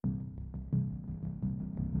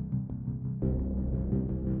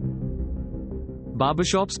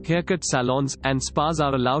barbershops, haircut salons, and spas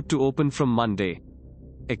are allowed to open from Monday,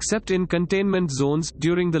 except in containment zones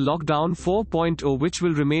during the lockdown 4.0, which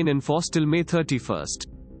will remain in force till May 31st.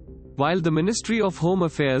 While the Ministry of Home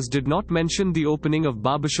Affairs did not mention the opening of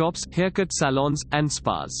barbershops, haircut salons, and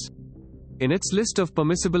spas in its list of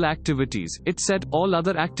permissible activities, it said, all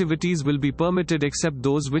other activities will be permitted except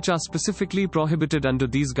those which are specifically prohibited under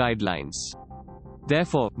these guidelines.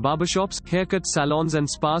 Therefore, barbershops, haircut salons and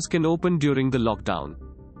spas can open during the lockdown.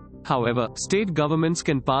 However, state governments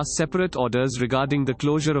can pass separate orders regarding the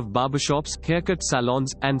closure of barbershops, haircut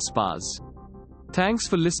salons, and spas. Thanks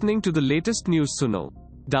for listening to the latest News Suno.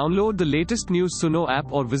 Download the latest News Suno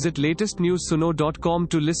app or visit latestnewssuno.com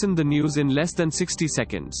to listen the news in less than 60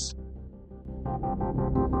 seconds.